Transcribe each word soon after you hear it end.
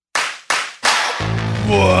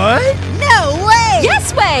What? No way!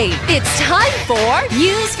 Yes way! It's time for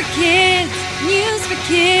News for Kids! News for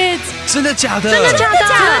Kids! 真的假的？真的假的？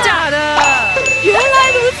真的假的？原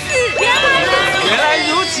来如此！原来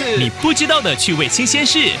如此！你不知道的趣味新鲜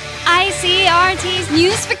事。ICRT's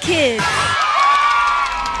News for Kids!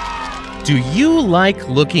 Do you like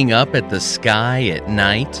looking up at the sky at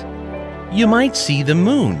night? You might see the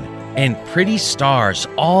moon and pretty stars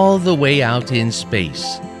all the way out in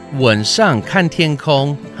space. 晚上看天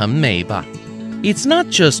空很美吧? It's not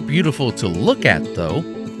just beautiful to look at, though.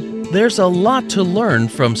 There's a lot to learn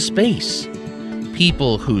from space.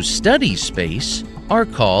 People who study space are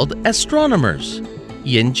called astronomers.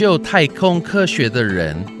 研究太空科学的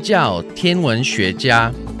人叫天文学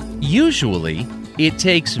家. Usually, it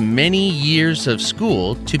takes many years of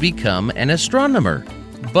school to become an astronomer.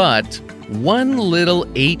 But one little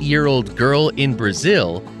 8-year-old girl in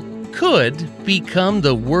Brazil could become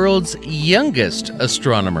the world's youngest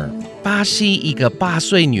astronomer. 巴西一个8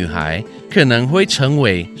岁女孩可能会成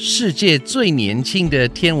为世界最年轻的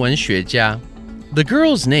天文学家. The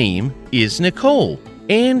girl's name is Nicole,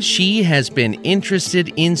 and she has been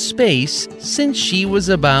interested in space since she was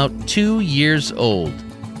about 2 years old.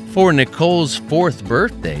 For Nicole's 4th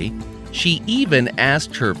birthday, she even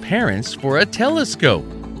asked her parents for a telescope.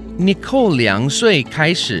 Nicole 2岁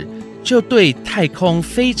开始就对太空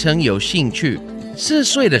非常有兴趣。4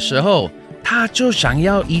岁的时候，她就想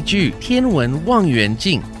要一具天文望远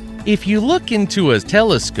镜。If you look into a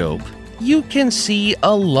telescope, you can see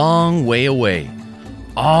a long way away,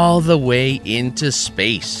 all the way into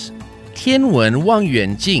space. 天文望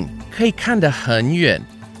远镜可以看得很远，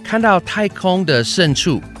看到太空的深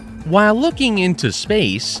处。While looking into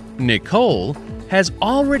space, Nicole has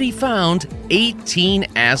already found 18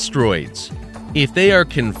 asteroids. If they are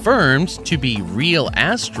confirmed to be real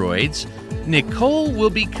asteroids, Nicole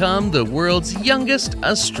will become the world's youngest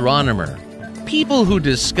astronomer. People who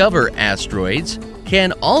discover asteroids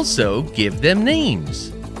can also give them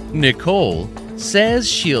names. Nicole says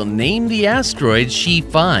she'll name the asteroids she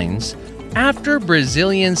finds after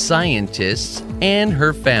Brazilian scientists and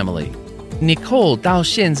her family. Nicole 到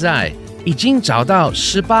现在已经找到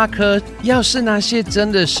18颗，要是那些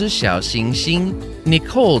真的是小行星，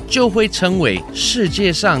 Nicole 就会成为世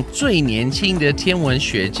界上最年轻的天文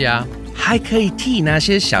学家，还可以替那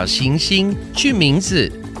些小行星取名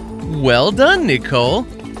字。Well done, Nicole.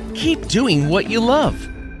 Keep doing what you love.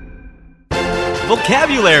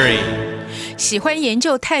 Vocabulary. 喜欢研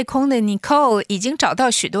究太空的 Nicole 已经找到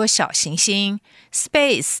许多小行星。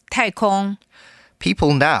Space 太空。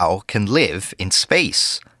People now can live in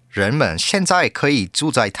space. 人们现在可以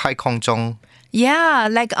住在太空中。Yeah,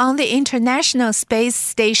 like on the International Space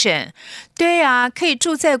Station. 对啊，可以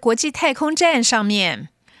住在国际太空站上面。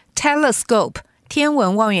Telescope 天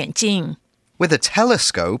文望远镜。With a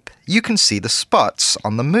telescope, you can see the spots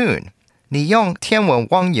on the moon. 你用天文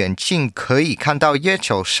望远镜可以看到月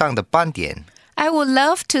球上的斑点。I would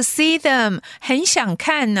love to see them. 很想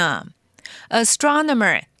看呢。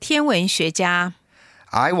Astronomer 天文学家。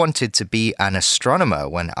I wanted to be an astronomer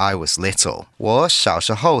when I was little. 我小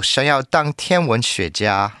时候想要当天文学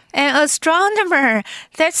家。An astronomer?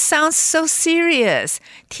 That sounds so serious.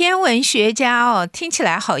 天文学家哦，听起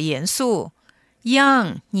来好严肃。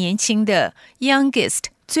Young 年轻的 youngest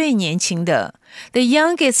最年轻的 The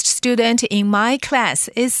youngest student in my class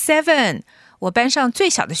is 7. 我班上最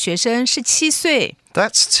小的学生是7岁。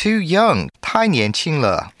That's too young. 太年轻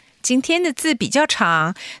了。今天的字比较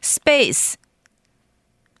长 Space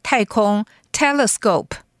太空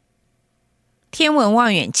Telescope 天文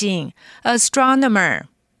望远镜 Astronomer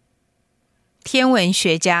天文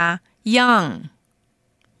学家 Young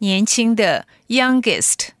年轻的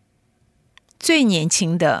Youngest 最年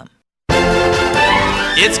轻的。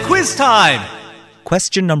 It's quiz time!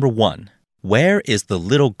 Question number 1. Where is the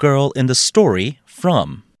little girl in the story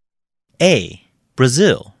from? A.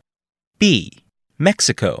 Brazil. B.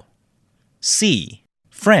 Mexico. C.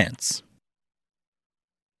 France.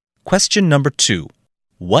 Question number 2.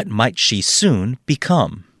 What might she soon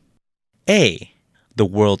become? A. The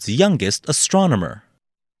world's youngest astronomer.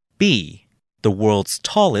 B. The world's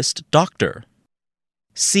tallest doctor.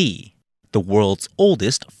 C. The world's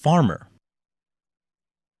oldest farmer.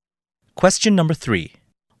 Question number 3.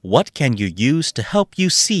 What can you use to help you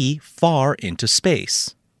see far into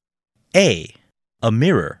space? A. A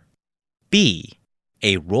mirror. B.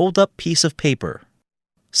 A rolled-up piece of paper.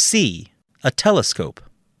 C. A telescope.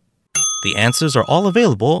 The answers are all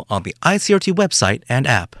available on the ICRT website and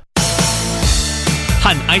app.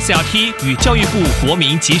 和 ICRT 与教育部国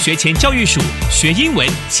民及学前教育署学英文，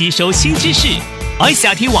吸收新知识。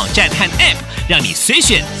ICRT 网站和 App 让你随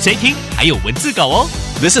选随听，还有文字稿哦。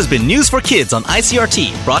This has been News for Kids on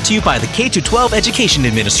ICRT, brought to you by the K-12 Education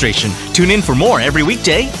Administration. Tune in for more every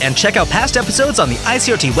weekday and check out past episodes on the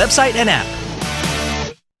ICRT website and app.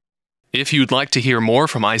 If you'd like to hear more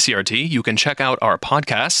from ICRT, you can check out our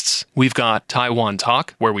podcasts. We've got Taiwan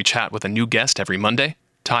Talk, where we chat with a new guest every Monday.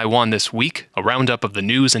 Taiwan This Week, a roundup of the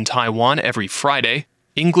news in Taiwan every Friday.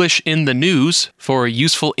 English in the News, for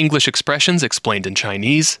useful English expressions explained in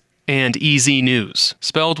Chinese. And EZ News,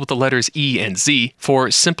 spelled with the letters E and Z,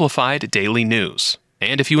 for simplified daily news.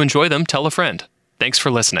 And if you enjoy them, tell a friend. Thanks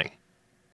for listening.